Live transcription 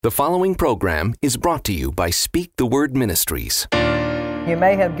The following program is brought to you by Speak the Word Ministries. You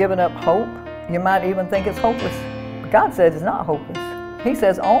may have given up hope. You might even think it's hopeless. But God says it's not hopeless. He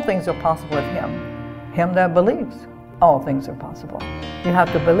says all things are possible with Him that believes. All things are possible. You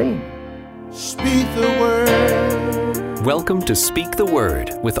have to believe. Speak the Word. Welcome to Speak the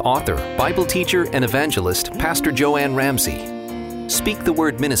Word with author, Bible teacher, and evangelist, Pastor Jo Anne Ramsay. Speak the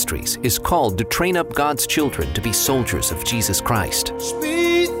Word Ministries is called to train up God's children to be soldiers of Jesus Christ.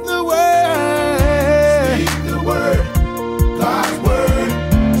 Speak the Word. Speak the Word. God's Word.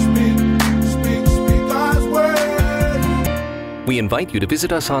 Speak God's Word. We invite you to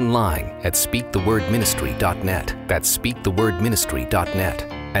visit us online at speakthewordministry.net. That's speakthewordministry.net.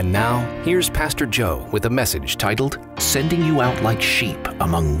 And now, here's Pastor Jo with a message titled, Sending You Out Like Sheep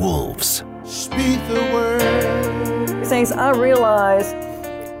Among Wolves. Speak the Word. Saints, I realize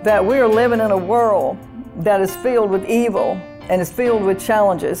that we are living in a world that is filled with evil and is filled with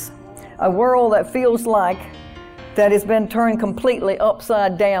challenges. A world that feels like that has been turned completely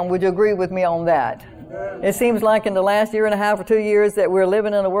upside down. Would you agree with me on that? It seems like in the last year and a half or 2 years that we're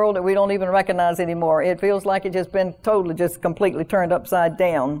living in a world that we don't even recognize anymore. It feels like it's just been totally, just completely turned upside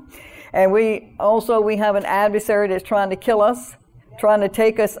down. And we have an adversary that's trying to kill us, trying to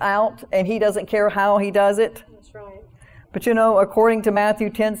take us out, and he doesn't care how he does it. That's right. But you know, according to Matthew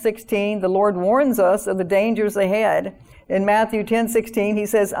 10:16, the Lord warns us of the dangers ahead. In Matthew 10:16, he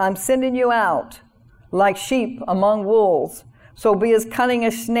says, I'm sending you out like sheep among wolves. So be as cunning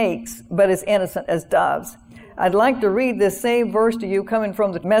as snakes, but as innocent as doves. I'd like to read this same verse to you coming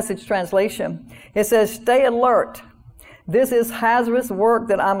from the Message translation. It says, stay alert. This is hazardous work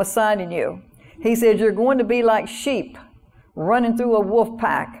that I'm assigning you. He says, you're going to be like sheep running through a wolf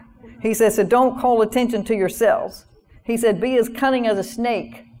pack. He says, so don't call attention to yourselves. He said, be as cunning as a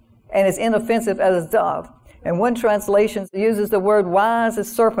snake and as inoffensive as a dove. And one translation uses the word wise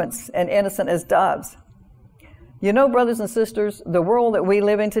as serpents and innocent as doves. You know, brothers and sisters, the world that we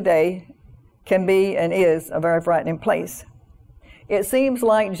live in today can be and is a very frightening place. It seems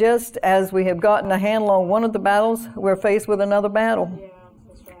like just as we have gotten a handle on one of the battles, we're faced with another battle. Yeah,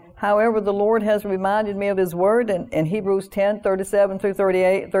 that's right. However, the Lord has reminded me of His Word in Hebrews 10:37 through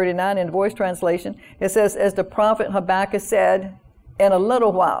 39 in the Voice translation. It says, as the prophet Habakkuk said, in a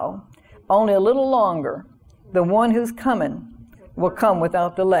little while, only a little longer, the one who's coming will come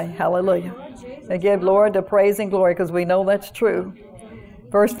without delay. Hallelujah. And give Lord the praise and glory because we know that's true.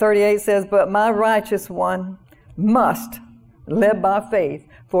 Verse 38 says, but my righteous one must live by faith.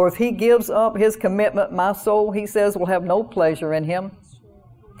 For if he gives up his commitment, my soul, he says, will have no pleasure in him.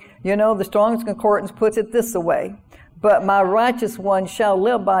 You know, the Strong's Concordance puts it this way. But my righteous one shall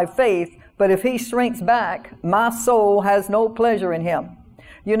live by faith. But if he shrinks back, my soul has no pleasure in him.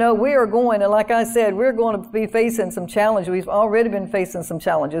 You know, we are going, and like I said, we're going to be facing some challenges. We've already been facing some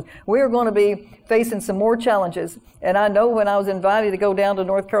challenges. We're going to be facing some more challenges. And I know when I was invited to go down to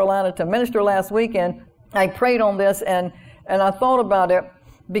North Carolina to minister last weekend, I prayed on this and I thought about it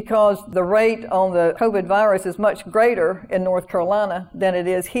because the rate on the COVID virus is much greater in North Carolina than it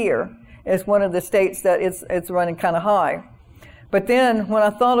is here. It's one of the states that it's running kind of high. But then when I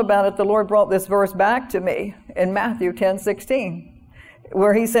thought about it, the Lord brought this verse back to me in Matthew 10:16.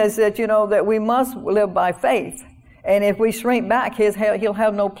 Where he says that, you know, that we must live by faith. And if we shrink back, he'll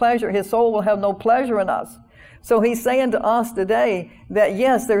have no pleasure. His soul will have no pleasure in us. So he's saying to us today that,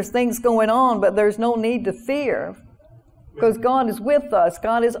 yes, there's things going on, but there's no need to fear. Because God is with us.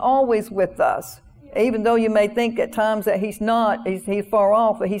 God is always with us. Even though you may think at times that he's not, he's far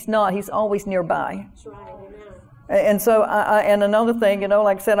off, but he's not. He's always nearby. That's right. And so, and another thing, you know,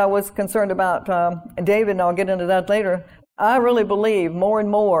 like I said, I was concerned about David, and I'll get into that later. I really believe more and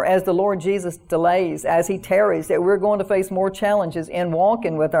more as the Lord Jesus delays, as He tarries, that we're going to face more challenges in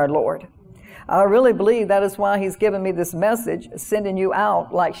walking with our Lord. I really believe that is why He's given me this message, sending you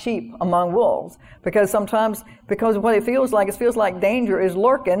out like sheep among wolves. Because what it feels like danger is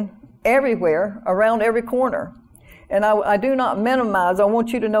lurking everywhere, around every corner. And I do not minimize, I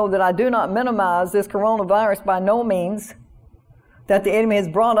want you to know that I do not minimize this coronavirus by no means that the enemy has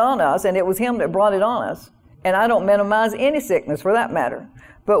brought on us, and it was him that brought it on us. And I don't minimize any sickness for that matter.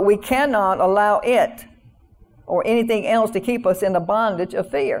 But we cannot allow it or anything else to keep us in the bondage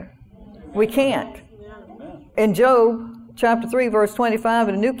of fear. We can't. In Job chapter 3, verse 25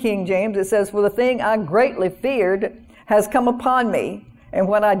 in the New King James, it says, for the thing I greatly feared has come upon me, and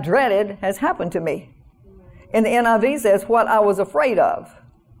what I dreaded has happened to me. In the NIV says, what I was afraid of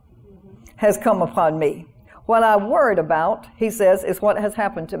has come upon me. What I worried about, he says, is what has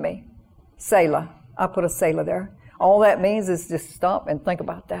happened to me. Selah. I put a Selah there. All that means is just stop and think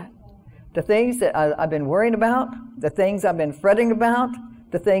about that. The things that I've been worrying about, the things I've been fretting about,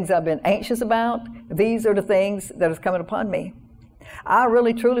 the things I've been anxious about, these are the things that is coming upon me. I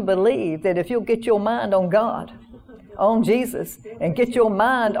really truly believe that if you'll get your mind on God, on Jesus, and get your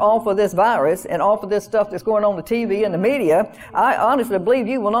mind off of this virus and off of this stuff that's going on the TV and the media, I honestly believe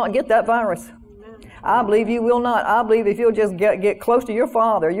you will not get that virus. I believe you will not. I believe if you'll just get close to your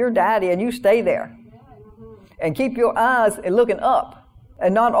Father, your Daddy, and you stay there and keep your eyes looking up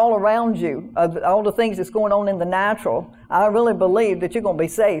and not all around you, all the things that's going on in the natural, I really believe that you're going to be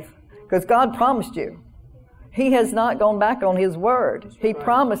safe because God promised you. He has not gone back on His word. He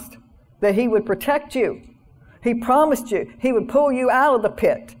promised that He would protect you. He promised you He would pull you out of the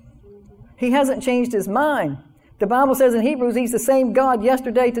pit. He hasn't changed His mind. The Bible says in Hebrews, He's the same God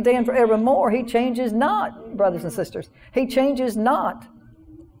yesterday, today, and forevermore. He changes not, brothers and sisters. He changes not.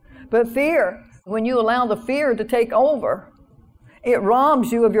 But fear, when you allow the fear to take over, it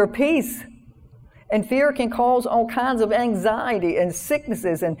robs you of your peace. And fear can cause all kinds of anxiety and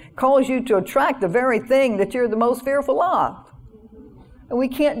sicknesses and cause you to attract the very thing that you're the most fearful of. And we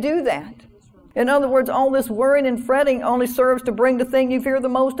can't do that. In other words, all this worrying and fretting only serves to bring the thing you fear the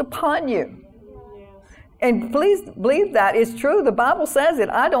most upon you. And please believe that it's true. The Bible says it.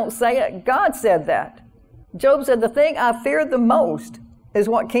 I don't say it. God said that. Job said, the thing I feared the most is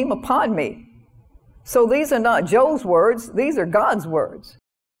what came upon me. So these are not Job's words. These are God's words.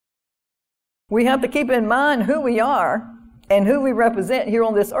 We have to keep in mind who we are and who we represent here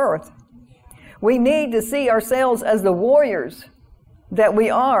on this earth. We need to see ourselves as the warriors that we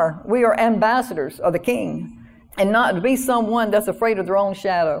are. We are ambassadors of the King, and not to be someone that's afraid of their own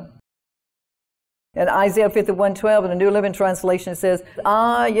shadow. In Isaiah 51:12 in the New Living Translation, it says,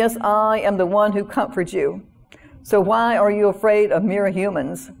 yes, I am the one who comforts you. So why are you afraid of mere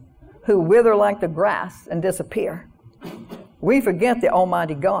humans who wither like the grass and disappear? We forget the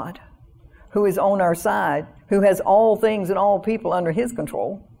Almighty God, who is on our side, who has all things and all people under His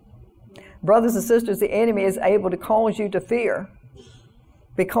control. Brothers and sisters, the enemy is able to cause you to fear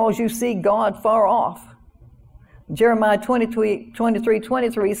because you see God far off. Jeremiah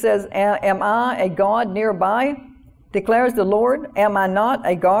 23:23 says, am I a God nearby? Declares the Lord. Am I not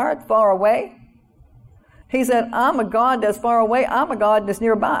a God far away? He said, I'm a God that's far away. I'm a God that's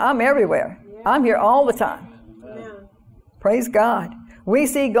nearby. I'm everywhere. I'm here all the time. Amen. Praise God. We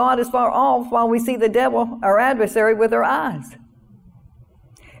see God as far off while we see the devil, our adversary, with our eyes.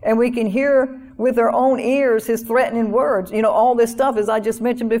 And we can hear with our own ears his threatening words. You know, all this stuff, as I just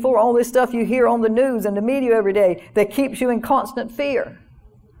mentioned before, all this stuff you hear on the news and the media every day that keeps you in constant fear.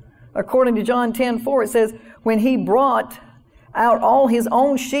 According to John 10:4, it says, when He brought out all His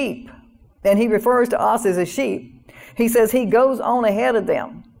own sheep, and He refers to us as His sheep, He says He goes on ahead of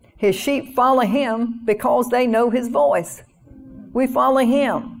them. His sheep follow Him because they know His voice. We follow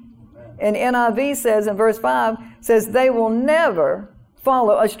Him. And NIV says in verse 5, says they will never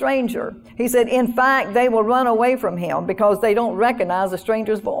follow a stranger. He said, in fact, they will run away from Him because they don't recognize a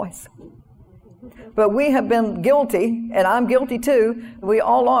stranger's voice. But we have been guilty, and I'm guilty too. We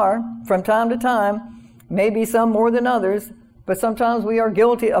all are from time to time, maybe some more than others, but sometimes we are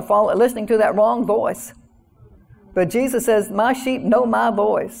guilty of listening to that wrong voice. But Jesus says, my sheep know my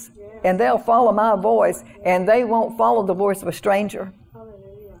voice, and they'll follow my voice, and they won't follow the voice of a stranger.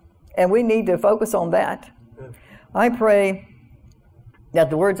 And we need to focus on that. I pray that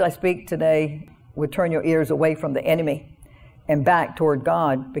the words I speak today would turn your ears away from the enemy and back toward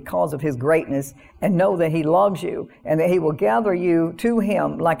God because of His greatness, and know that He loves you and that He will gather you to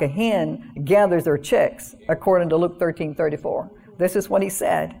Him like a hen gathers her chicks, according to Luke 13:34. This is what He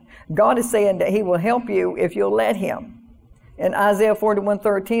said. God is saying that He will help you if you'll let Him. In Isaiah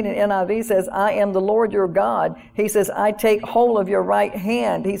 41:13 in NIV says, I am the Lord your God. He says, I take hold of your right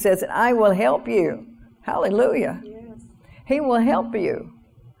hand. He says, I will help you. Hallelujah. Yes. He will help you.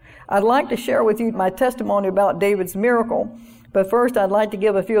 I'd like to share with you my testimony about David's miracle. But first, I'd like to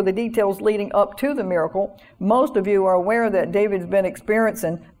give a few of the details leading up to the miracle. Most of you are aware that David's been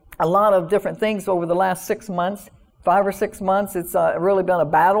experiencing a lot of different things over the last 6 months, 5 or 6 months. It's really been a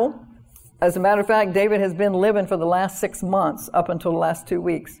battle. As a matter of fact, David has been living for the last 6 months up until the last 2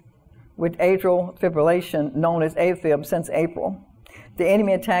 weeks with atrial fibrillation known as AFib since April. The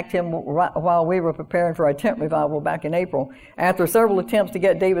enemy attacked him while we were preparing for our tent revival back in April. After several attempts to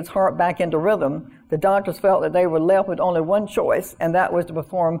get David's heart back into rhythm, the doctors felt that they were left with only one choice, and that was to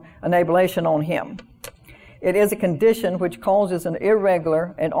perform an ablation on him. It is a condition which causes an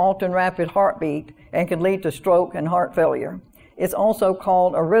irregular and often rapid heartbeat and can lead to stroke and heart failure. It's also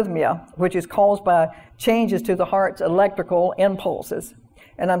called arrhythmia, which is caused by changes to the heart's electrical impulses.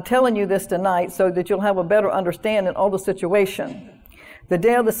 And I'm telling you this tonight so that you'll have a better understanding of the situation. The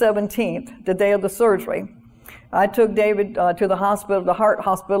day of the 17th, the day of the surgery, I took David to the hospital, the heart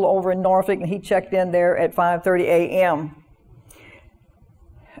hospital over in Norfolk, and he checked in there at 5:30 a.m.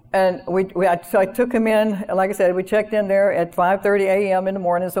 And so I took him in, like I said, we checked in there at 5:30 a.m. in the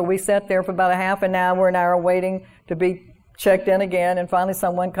morning, so we sat there for about a half an hour waiting to be checked in again, and finally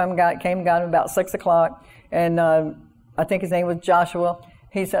someone came and got him about 6 o'clock, and I think his name was Joshua.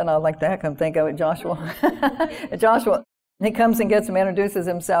 He said, I like that, come think of it, Joshua. Joshua, he comes and gets him, introduces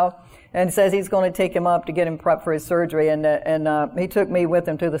himself, and says he's going to take him up to get him prepped for his surgery, and he took me with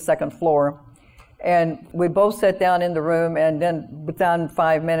him to the second floor. And we both sat down in the room, and then within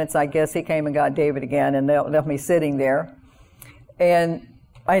 5 minutes, I guess, he came and got David again and left me sitting there. And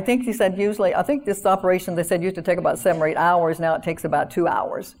I think he said I think this operation, they said, used to take about 7 or 8 hours. Now it takes about 2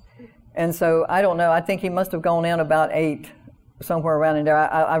 hours. And so I don't know. I think he must have gone in about 8, somewhere around in there.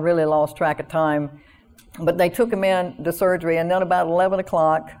 I really lost track of time. But they took him in to surgery, and then about 11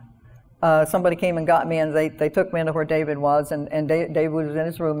 o'clock, somebody came and got me, and they took me into where David was, and David was in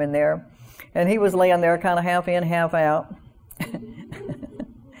his room in there. And he was laying there kind of half in, half out.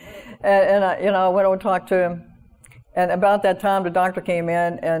 and I went over and talked to him. And about that time, the doctor came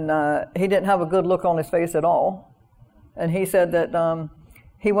in, and he didn't have a good look on his face at all. And he said that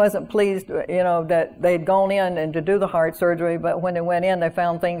he wasn't pleased, that they'd gone in and to do the heart surgery, but when they went in, they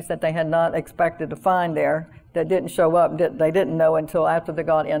found things that they had not expected to find there that didn't show up. They didn't know until after they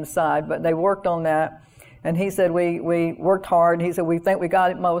got inside, but they worked on that. And he said, we worked hard. He said, we think we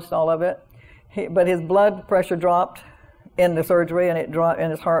got it most, all of it. But his blood pressure dropped in the surgery, and it dropped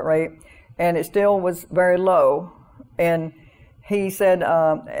in his heart rate, and it still was very low. And he said,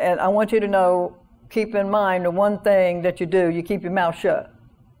 and I want you to know, keep in mind the one thing that you do, you keep your mouth shut.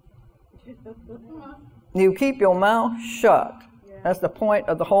 You keep your mouth shut. That's the point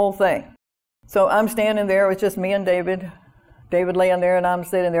of the whole thing. So I'm standing there, it was just me and David. David laying there, and I'm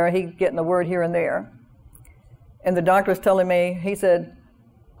sitting there, he getting the word here and there. And the doctor was telling me, he said,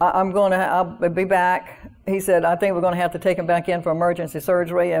 I'll be back. He said, I think we're going to have to take him back in for emergency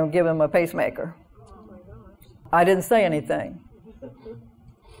surgery and give him a pacemaker. Oh my gosh. I didn't say anything.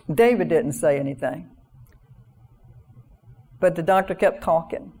 David didn't say anything. But the doctor kept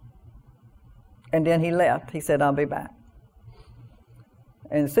talking. And then he left. He said, I'll be back.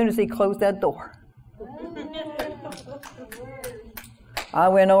 And as soon as he closed that door, I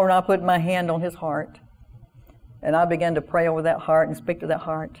went over and I put my hand on his heart. And I began to pray over that heart and speak to that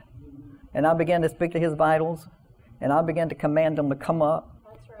heart. And I began to speak to his vitals. And I began to command them to come up.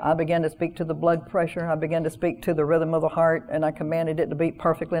 I began to speak to the blood pressure. I began to speak to the rhythm of the heart. And I commanded it to beat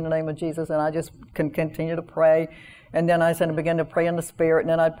perfectly in the name of Jesus. And I just can continue to pray. And then I began to pray in the Spirit. And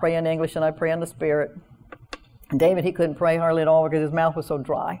then I'd pray in English and I'd pray in the Spirit. And David, he couldn't pray hardly at all because his mouth was so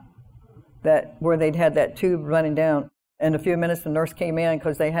dry. That where they'd had that tube running down. In a few minutes, the nurse came in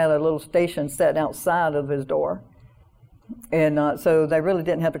because they had a little station set outside of his door. And so they really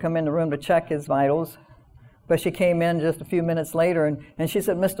didn't have to come in the room to check his vitals. But she came in just a few minutes later, and she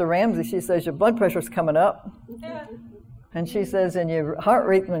said, Mr. Ramsay, she says, your blood pressure's coming up. Yeah. And she says, and your heart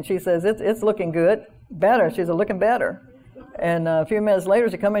rate, and she says, it's looking good. Better. She said, looking better. And a few minutes later,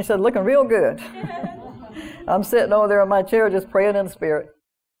 she came in and said, looking real good. I'm sitting over there in my chair just praying in the Spirit.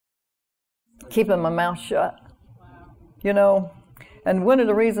 Keeping my mouth shut. Wow. And one of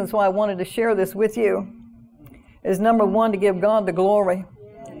the reasons why I wanted to share this with you is number one, to give God the glory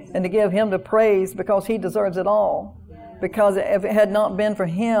and to give Him the praise because He deserves it all. Because if it had not been for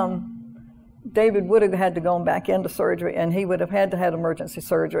Him, David would have had to go back into surgery, and he would have had to have emergency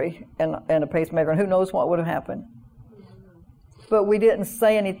surgery and a pacemaker, and who knows what would have happened. But we didn't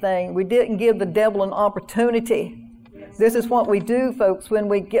say anything. We didn't give the devil an opportunity. This is what we do, folks. When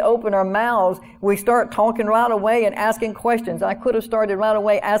we open our mouths, we start talking right away and asking questions. I could have started right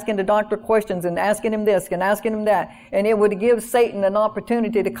away asking the doctor questions and asking him this and asking him that. And it would give Satan an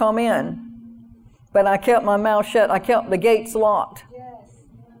opportunity to come in. But I kept my mouth shut. I kept the gates locked.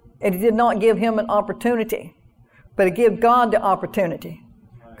 It did not give him an opportunity. But it gave God the opportunity.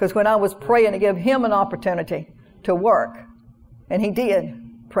 Because when I was praying, it gave Him an opportunity to work. And He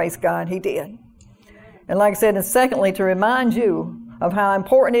did. Praise God, He did. And like I said, and secondly, to remind you of how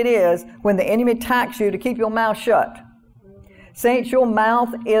important it is when the enemy attacks you to keep your mouth shut. Saints, your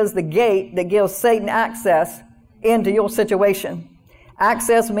mouth is the gate that gives Satan access into your situation.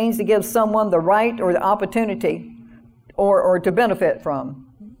 Access means to give someone the right or the opportunity or to benefit from.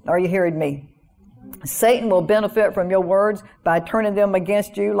 Are you hearing me? Satan will benefit from your words by turning them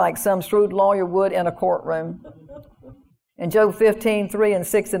against you like some shrewd lawyer would in a courtroom. In Job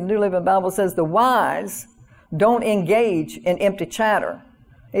 15:3-6 in the New Living Bible says, the wise don't engage in empty chatter.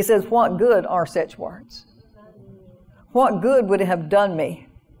 He says, what good are such words? What good would it have done me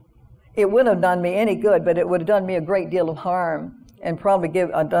it wouldn't have done me any good, but it would have done me a great deal of harm, and probably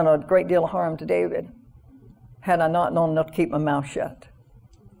done a great deal of harm to David had I not known enough to keep my mouth shut.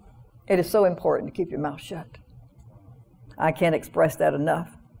 It is so important to keep your mouth shut. I can't express that enough.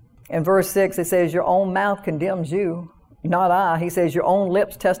 In verse 6, it says, your own mouth condemns you, not I. He says, your own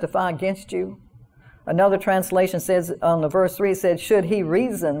lips testify against you. Another translation says, on the verse 3, it said, should he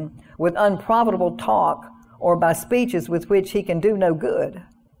reason with unprofitable talk or by speeches with which he can do no good?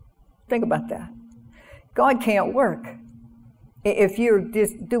 Think about that. God can't work if you're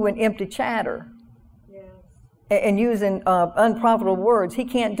just doing empty chatter and using unprofitable words. He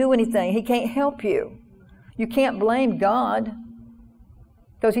can't do anything. He can't help you. You can't blame God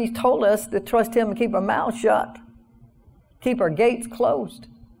because He's told us to trust Him and keep our mouths shut, keep our gates closed.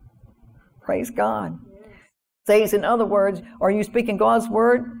 Praise God. Says, in other words, are you speaking God's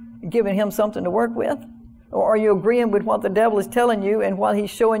word, giving Him something to work with? Or are you agreeing with what the devil is telling you and what he's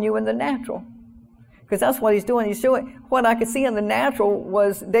showing you in the natural? Because that's what he's doing. He's showing, what I could see in the natural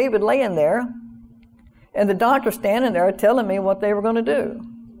was David laying there and the doctor standing there telling me what they were going to do.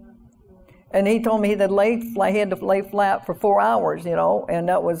 And he told me he had to lay flat for 4 hours, and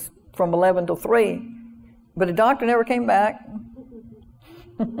that was from 11 till 3. But the doctor never came back.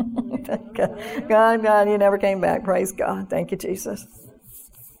 God, he never came back. Praise God. Thank you, Jesus.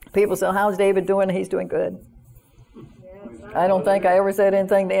 People say, how's David doing? He's doing good. I don't think I ever said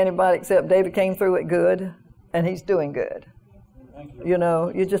anything to anybody except David came through it good, and he's doing good.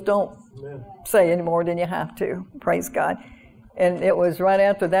 You just don't say any more than you have to. Praise God. And it was right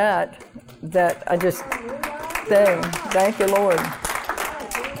after that I just sang, thank you, Lord.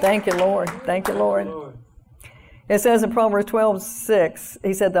 Thank you, Lord. Thank you, Lord. It says in Proverbs 12:6,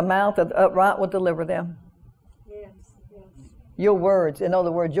 he said, the mouth of the upright will deliver them. Your words, in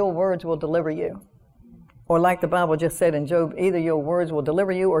other words, your words will deliver you. Or like the Bible just said in Job, either your words will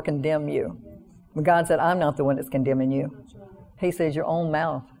deliver you or condemn you. But God said, I'm not the one that's condemning you. He says your own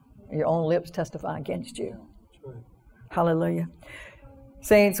mouth, your own lips testify against you. Hallelujah.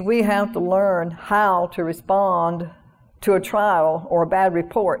 Saints, we have to learn how to respond to a trial or a bad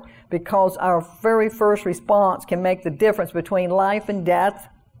report, because our very first response can make the difference between life and death,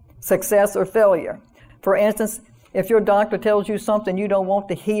 success or failure. For instance, if your doctor tells you something you don't want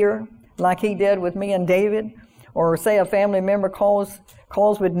to hear, like he did with me and David, or say a family member calls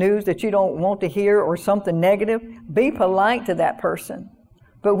with news that you don't want to hear or something negative, be polite to that person.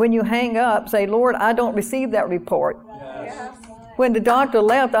 But when you hang up, say, Lord, I don't receive that report. Yes. When the doctor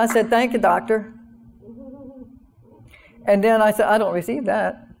left, I said, thank you, doctor. And then I said, I don't receive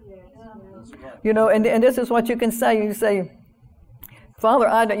that. And this is what you can say. You say, Father,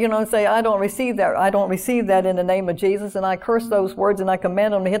 I don't receive that. I don't receive that in the name of Jesus. And I curse those words and I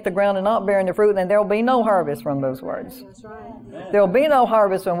command them to hit the ground and not bearing the fruit. And there'll be no harvest from those words. That's right. There'll be no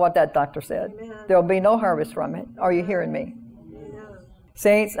harvest from what that doctor said. There'll be no harvest from it. Are you hearing me?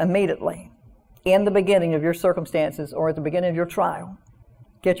 Saints, immediately, in the beginning of your circumstances or at the beginning of your trial,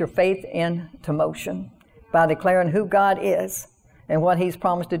 get your faith into motion by declaring who God is and what He's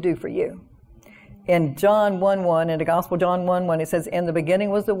promised to do for you. In John 1:1, in the Gospel John 1:1, it says, in the beginning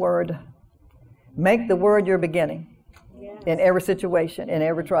was the Word. Make the Word your beginning. Yes. In every situation, in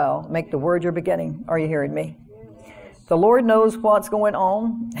every trial, make the Word your beginning. Are you hearing me? Yes. The Lord knows what's going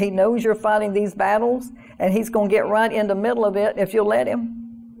on. He knows you're fighting these battles, and He's going to get right in the middle of it if you'll let Him.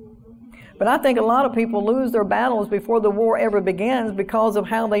 But I think a lot of people lose their battles before the war ever begins because of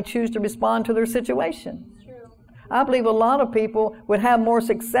how they choose to respond to their situation. True. I believe a lot of people would have more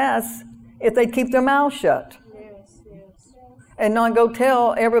success if they keep their mouth shut. Yes. And not go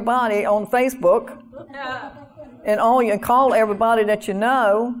tell everybody on Facebook and call everybody that you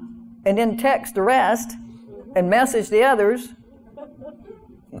know and then text the rest and message the others.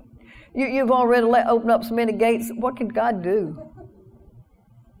 You've already opened up so many gates. What can God do?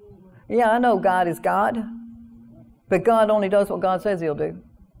 Yeah, I know God is God, but God only does what God says He'll do.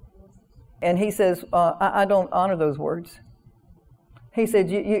 And He says, I don't honor those words. He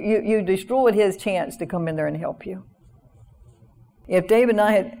said, you destroyed His chance to come in there and help you. If David and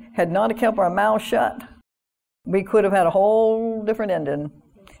I had not kept our mouths shut, we could have had a whole different ending.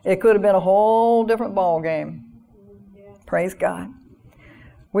 It could have been a whole different ball game. Praise God.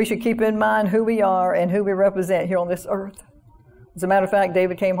 We should keep in mind who we are and who we represent here on this earth. As a matter of fact,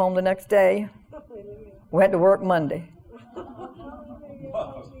 David came home the next day, went to work Monday.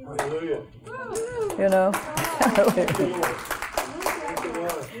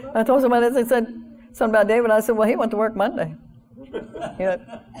 I told somebody, they said something about David. I said, well, he went to work Monday.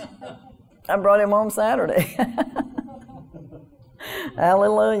 I brought him home Saturday.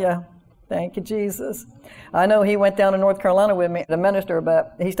 Hallelujah. Thank you, Jesus. I know he went down to North Carolina with me to minister,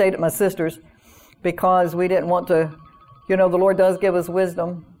 but he stayed at my sister's because we didn't want to, the Lord does give us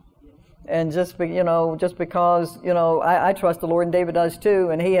wisdom. And just because, I trust the Lord, and David does too,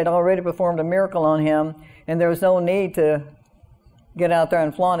 and he had already performed a miracle on him, and there was no need to get out there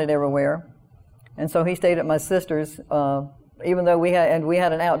and flaunt it everywhere. And so he stayed at my sister's, even though we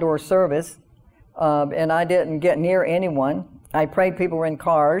had an outdoor service, and I didn't get near anyone. I prayed, people were in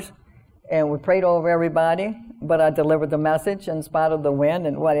cars, and we prayed over everybody, but I delivered the message in spite of the wind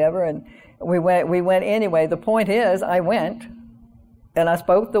and whatever, and we went anyway. The point is, I went, and I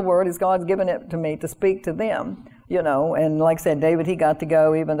spoke the word as God's given it to me to speak to them, and like I said, David, he got to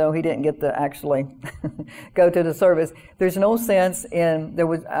go even though he didn't get to actually go to the service. There's no sense in,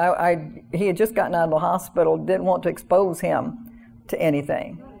 he had just gotten out of the hospital, didn't want to expose him to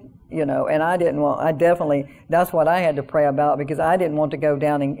anything, and that's what I had to pray about, because I didn't want to go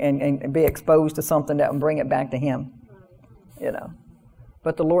down and be exposed to something that would bring it back to him,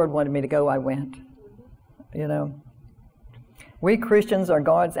 But the Lord wanted me to go, I went, We Christians are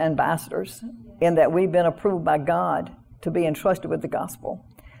God's ambassadors in that we've been approved by God to be entrusted with the gospel.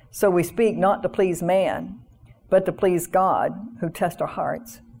 So we speak not to please man, but to please God who tests our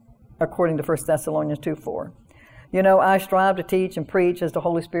hearts, according to 1 Thessalonians 2:4. I strive to teach and preach as the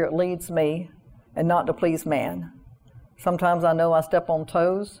Holy Spirit leads me and not to please man. Sometimes I know I step on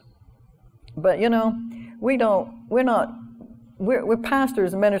toes, but we're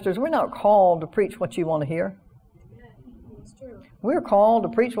pastors and ministers. We're not called to preach what you want to hear. We're called to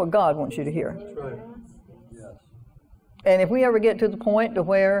preach what God wants you to hear. That's right. Yes. And if we ever get to the point to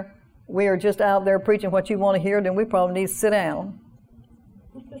where we are just out there preaching what you want to hear, then we probably need to sit down.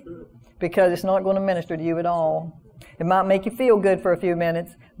 Because it's not going to minister to you at all. It might make you feel good for a few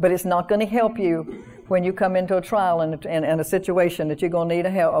minutes, but it's not going to help you when you come into a trial and a situation that you're going to need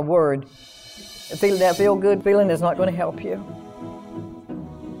a word. That feel-good feeling is not going to help you.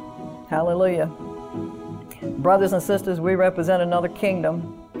 Hallelujah. Brothers and sisters, we represent another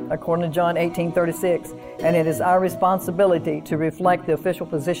kingdom, according to John 18:36, and it is our responsibility to reflect the official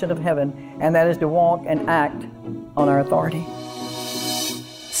position of heaven, and that is to walk and act on our authority.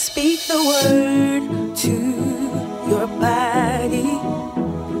 Speak the word to your body.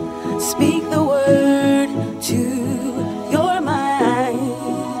 Speak the word to your mind.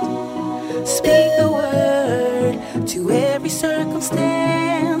 Speak the word to every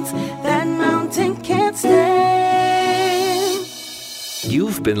circumstance. That mountain can't stand.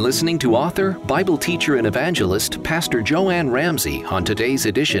 You've been listening to author, Bible teacher, and evangelist Pastor Jo Anne Ramsay on today's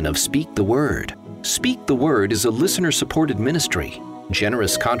edition of Speak the Word. Speak the Word is a listener-supported ministry.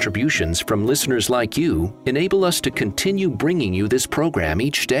 Generous contributions from listeners like you enable us to continue bringing you this program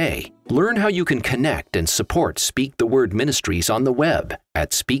each day. Learn how you can connect and support Speak the Word Ministries on the web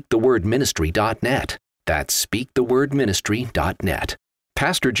at speakthewordministry.net. That's speakthewordministry.net.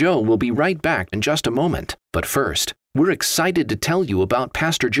 Pastor Jo will be right back in just a moment. But first, we're excited to tell you about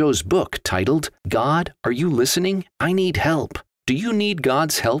Pastor Jo's book titled, God, Are You Listening? I Need Help. Do you need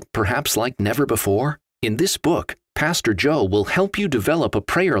God's help perhaps like never before? In this book, Pastor Jo will help you develop a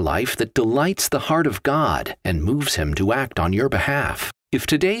prayer life that delights the heart of God and moves Him to act on your behalf. If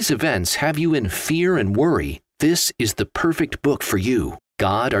today's events have you in fear and worry, this is the perfect book for you.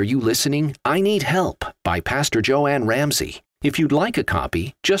 God, Are You Listening? I Need Help by Pastor Jo Anne Ramsay. If you'd like a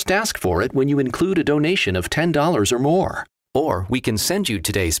copy, just ask for it when you include a donation of $10 or more. Or we can send you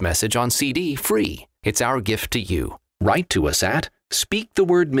today's message on CD free. It's our gift to you. Write to us at Speak the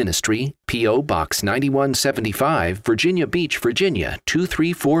Word Ministry, P.O. Box 9175, Virginia Beach, Virginia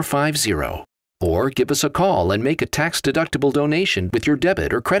 23450. Or give us a call and make a tax-deductible donation with your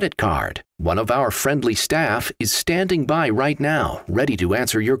debit or credit card. One of our friendly staff is standing by right now, ready to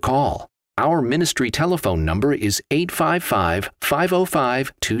answer your call. Our ministry telephone number is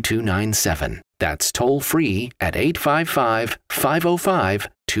 855-505-2297. That's toll-free at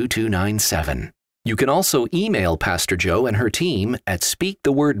 855-505-2297. You can also email Pastor Jo and her team at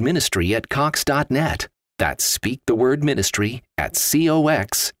speakthewordministry@cox.net. That's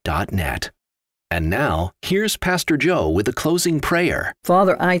speakthewordministry@cox.net. And now, here's Pastor Jo with a closing prayer.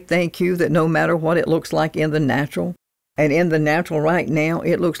 Father, I thank you that no matter what it looks like in the natural, and in the natural right now,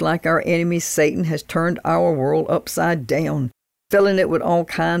 it looks like our enemy Satan has turned our world upside down, filling it with all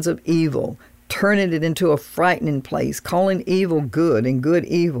kinds of evil, turning it into a frightening place, calling evil good and good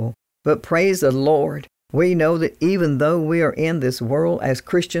evil. But praise the Lord, we know that even though we are in this world as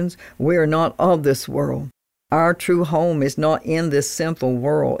Christians, we are not of this world. Our true home is not in this sinful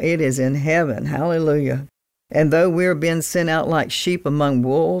world. It is in heaven. Hallelujah. And though we are being sent out like sheep among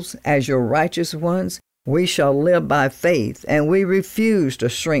wolves, as your righteous ones, we shall live by faith, and we refuse to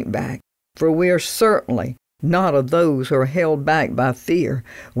shrink back. for we are certainly not of those who are held back by fear.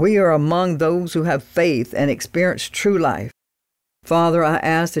 We are among those who have faith and experience true life. Father, I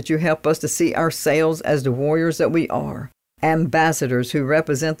ask that you help us to see ourselves as the warriors that we are, ambassadors who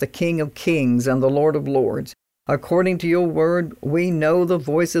represent the King of Kings and the Lord of Lords. According to your word, we know the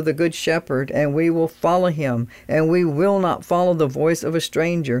voice of the Good Shepherd, and we will follow him, and we will not follow the voice of a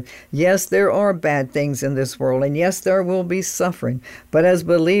stranger. Yes, there are bad things in this world, and yes, there will be suffering. But as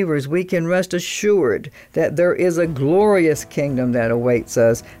believers, we can rest assured that there is a glorious kingdom that awaits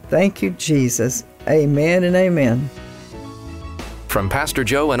us. Thank you, Jesus. Amen and amen. From Pastor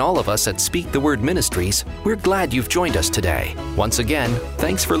Jo and all of us at Speak the Word Ministries, we're glad you've joined us today. Once again,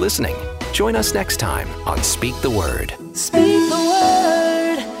 thanks for listening. Join us next time on Speak the Word. Speak the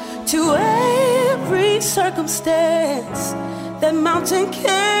word to every circumstance. That mountain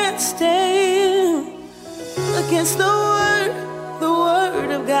can't stand against the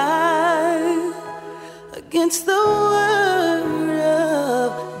word of God. Against the word